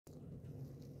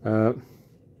Uh,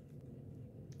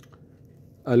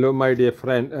 Hello, my dear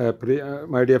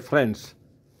my dear friends.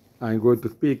 I'm going to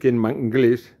speak in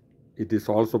English. It is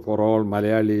also for all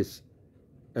Malayalis,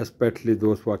 especially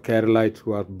those who are Keralites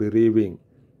who are bereaving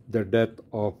the death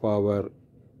of our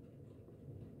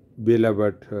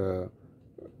beloved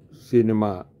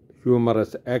cinema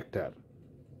humorous actor,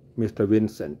 Mr.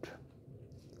 Vincent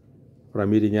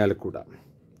from Irinjalakuda.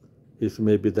 This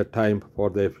may be the time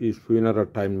for his funeral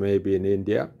time, maybe in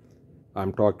India.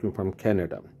 I'm talking from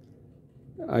Canada.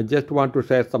 I just want to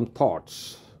share some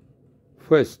thoughts.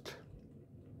 First,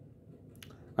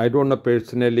 I don't know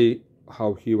personally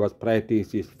how he was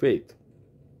practicing his faith.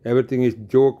 Everything is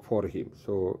joke for him.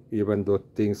 So even those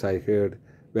things I heard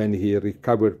when he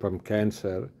recovered from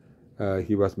cancer,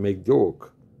 he was make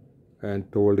joke and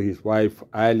told his wife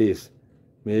Alice,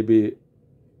 maybe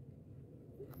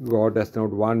God does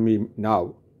not want me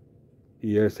now,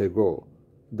 years ago,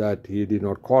 that he did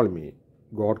not call me.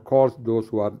 God calls those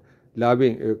who are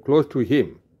loving, close to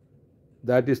him.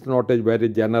 That is not a very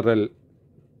general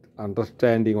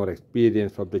understanding or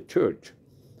experience of the church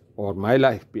or my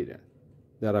life experience.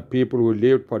 There are people who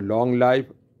lived for long life,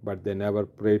 but they never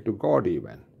pray to God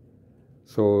even.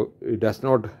 So it does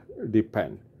not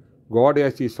depend. God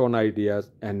has his own ideas,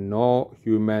 and no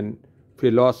human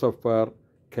philosopher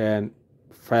can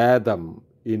fathom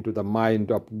into the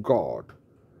mind of God.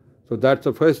 So that's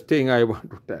the first thing I want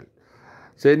to tell.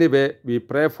 So anyway, we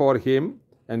pray for him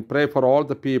and pray for all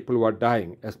the people who are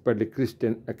dying, especially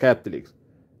Catholics.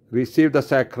 Receive the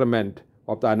sacrament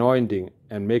of the anointing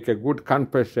and make a good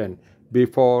confession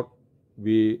before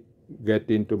we get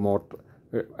into more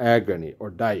agony or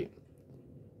dying.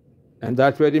 And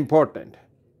that's very important.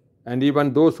 And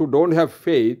even those who don't have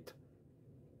faith,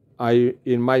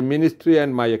 in my ministry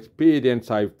and my experience,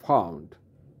 I found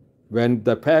when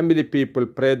the family people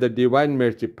pray the Divine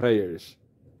Mercy prayers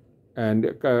and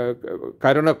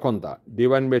Karanakonda,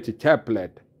 Divine Mercy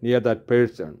chaplet near that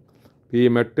person, he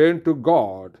may turn to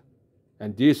God,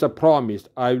 and Jesus promised,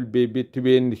 I will be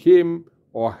between him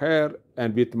or her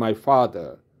and with my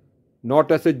Father,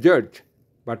 not as a judge,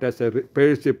 but as a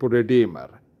merciful Redeemer.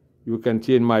 You can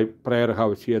see in my prayer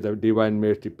house here the Divine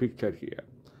Mercy picture here.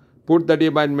 Put the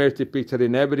Divine Mercy picture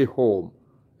in every home,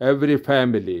 every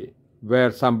family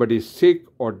where somebody is sick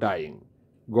or dying.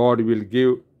 God will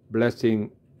give blessing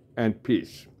and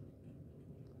peace.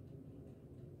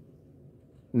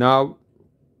 Now,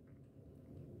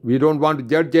 we don't want to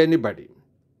judge anybody.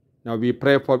 Now we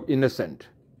pray for innocent.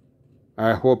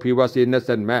 I hope he was an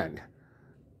innocent man,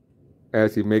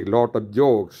 as he make a lot of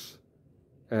jokes.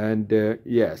 And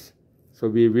yes, so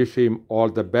we wish him all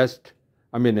the best.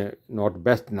 I mean, not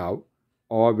best now.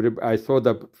 I saw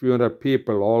the funeral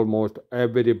people, almost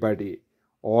everybody,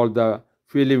 all the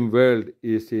film world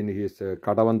is in his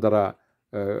Kadavandara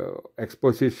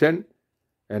exposition,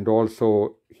 and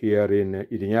also here in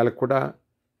Irinjalakuda,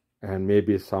 and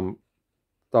maybe some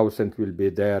thousands will be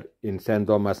there in St.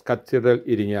 Thomas Cathedral,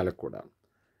 Irinjalakuda.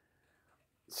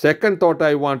 Second thought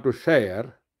I want to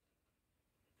share,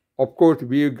 of course,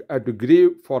 we have to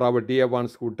grieve for our dear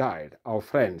ones who died, our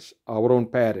friends, our own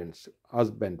parents,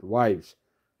 husband, wives,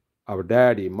 our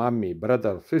daddy, mommy,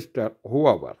 brother, sister,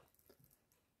 whoever.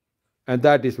 And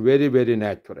that is very, very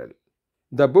natural.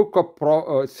 The book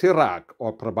of SIRACH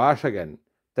or Prabhashagan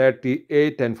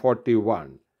 38 and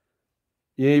 41,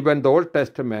 even the Old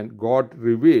Testament, God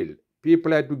revealed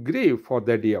people had to grieve for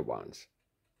their dear ones,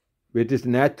 which is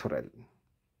natural.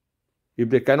 If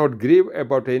they cannot grieve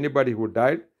about anybody who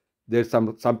died, there's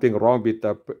something wrong with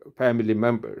the family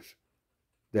members.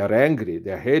 They are angry,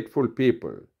 they are hateful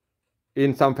people.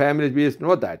 In some families, we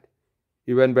know that.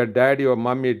 Even when daddy or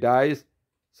mommy dies,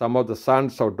 some of the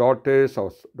sons or daughters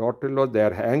or daughter-in-law, they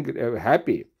are angry,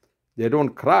 happy. They don't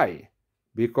cry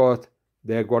because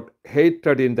they got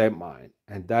hatred in their mind.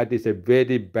 And that is a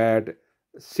very bad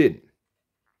sin.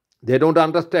 They don't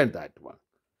understand that one.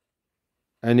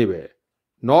 Anyway,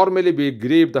 normally we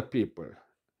grieve the people.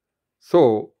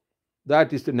 So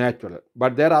that is natural.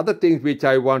 But there are other things which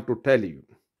I want to tell you,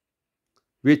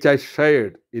 which I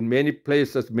shared in many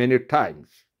places many times.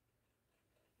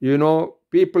 You know,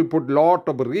 people put a lot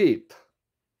of wreath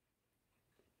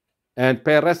and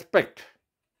pay respect.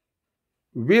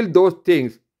 Will those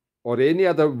things or any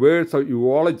other words of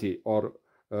eulogy or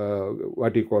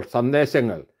what you call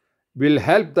sandeshangal will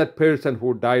help that person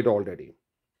who died already?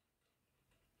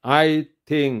 I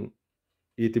think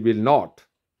it will not.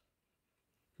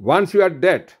 Once you are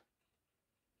dead,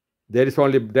 there is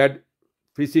only dead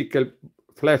physical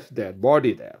flesh there,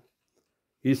 body there.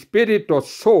 His spirit or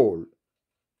soul,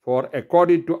 for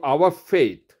according to our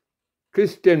faith,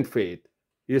 Christian faith,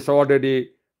 is already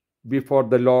before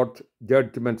the Lord's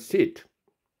judgment seat.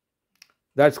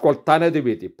 That's called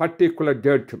Tanadiviti, particular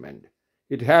judgment.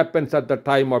 It happens at the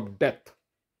time of death.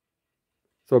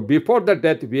 So before the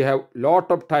death, we have a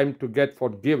lot of time to get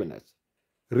forgiveness,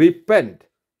 repent,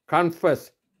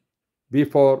 confess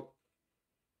before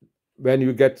when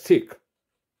you get sick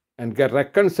and get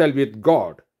reconciled with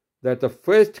God. That's the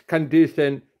first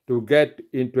condition to get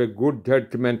into a good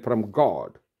judgment from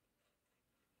God.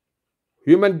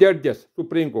 Human judges,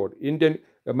 Supreme Court, Indian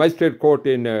Magistrate Court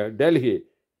in Delhi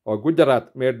or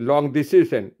Gujarat made long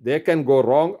decision. They can go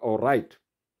wrong or right.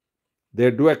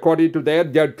 They do according to their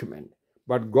judgment.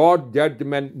 But God's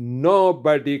judgment,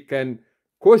 nobody can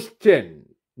question,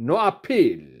 no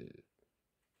appeal.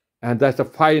 And that's a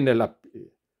final appeal.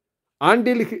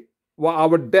 Until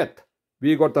our death,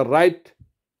 we got the right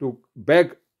to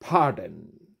beg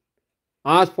pardon,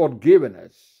 ask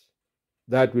forgiveness.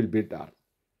 That will be done.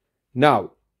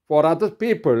 Now, for other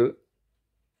people,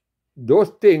 those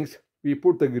things, we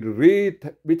put the wreath,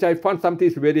 which I found something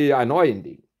is very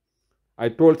annoying. I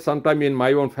told sometime in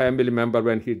my own family member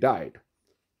when he died,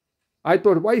 I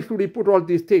thought, why should we put all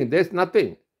these things? There's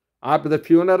nothing. After the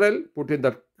funeral, put in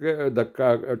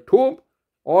the tomb,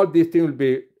 all these things will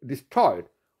be destroyed.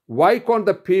 Why can't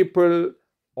the people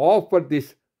offer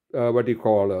this,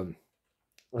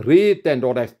 wreath and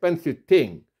or expensive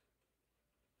thing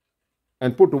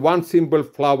and put one simple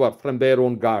flower from their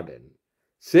own garden?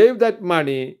 Save that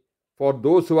money for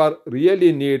those who are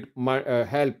really need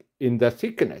help in their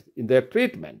sickness, in their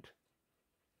treatment,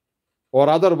 or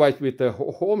otherwise with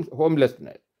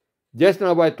homelessness. Just now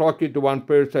I was talking to one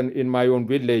person in my own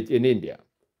village in India.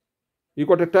 He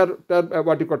got a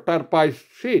tarpaulin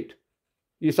sheet.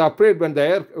 He's afraid when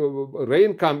the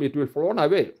rain comes, it will flown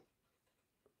away.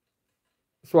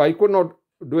 So I could not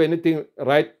do anything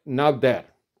right now there.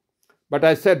 But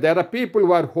I said, there are people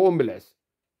who are homeless,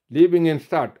 living in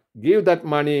stud. Give that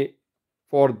money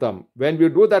for them. When we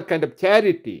do that kind of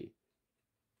charity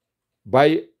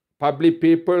by public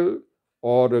people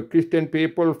or Christian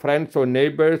people, friends or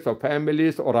neighbors or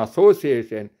families or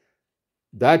association,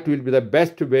 that will be the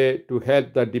best way to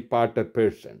help the departed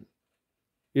person.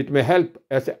 It may help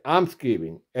as an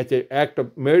almsgiving, as an act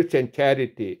of mercy and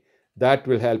charity. That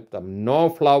will help them. No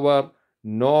flower,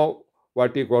 no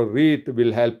wreath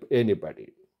will help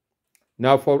anybody.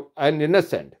 Now for an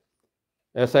innocent,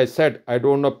 as I said, I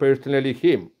don't know personally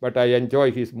him, but I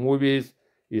enjoy his movies,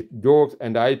 his jokes,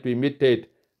 and I to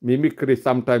imitate mimicry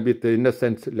sometimes with the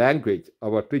innocent language,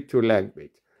 our ritual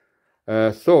language.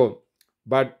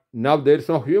 But now there is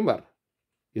no humor.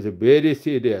 It's very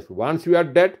serious. Once you are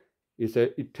dead, it's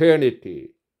an eternity.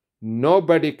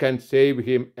 Nobody can save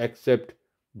him except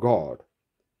God.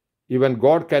 Even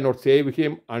God cannot save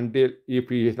him until if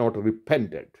he is not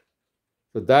repented.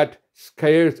 So that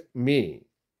scares me.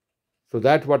 So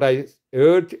that's what I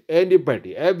urge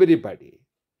anybody, everybody,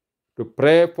 to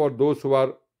pray for those who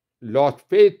are lost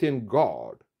faith in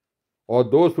God or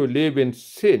those who live in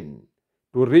sin,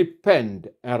 to repent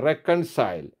and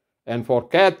reconcile, and for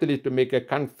Catholics to make a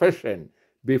confession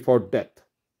before death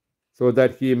so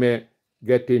that he may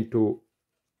get into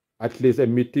at least a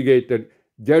mitigated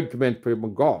judgment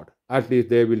from God. At least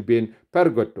they will be in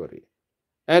purgatory.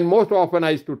 And most often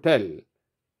I used to tell,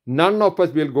 none of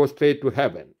us will go straight to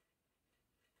heaven.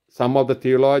 Some of the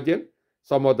theologians,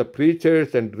 some of the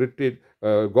preachers and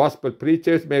gospel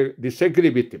preachers may disagree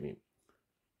with me.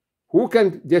 Who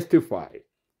can justify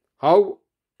how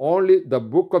only the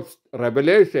book of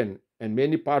Revelation and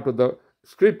many parts of the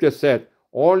scripture said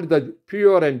only the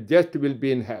pure and just will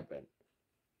be in heaven?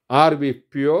 Are we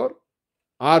pure?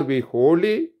 Are we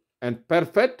holy and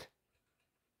perfect?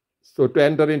 So to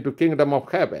enter into kingdom of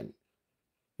heaven.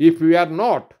 If we are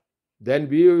not, then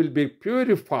we will be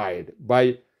purified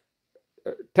by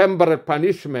temporal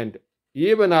punishment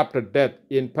even after death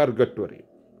in purgatory.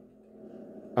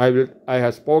 I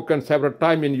have spoken several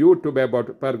times in YouTube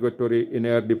about purgatory in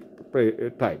early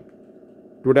time.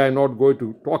 Today I'm not going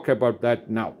to talk about that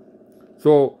now.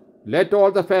 So let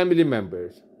all the family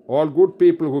members, all good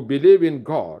people who believe in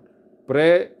God,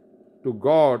 pray to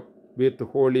God with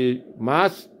Holy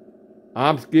Mass,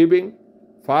 almsgiving,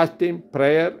 fasting,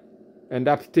 prayer, and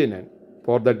abstinence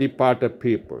for the departed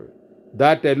people.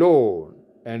 That alone,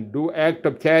 and do act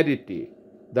of charity,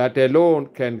 that alone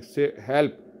can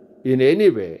help in any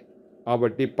way our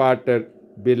departed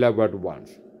beloved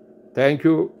ones. Thank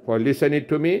you for listening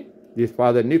to me. This is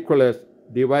Father Nicholas,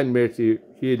 Divine Mercy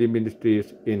Healing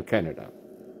Ministries in Canada.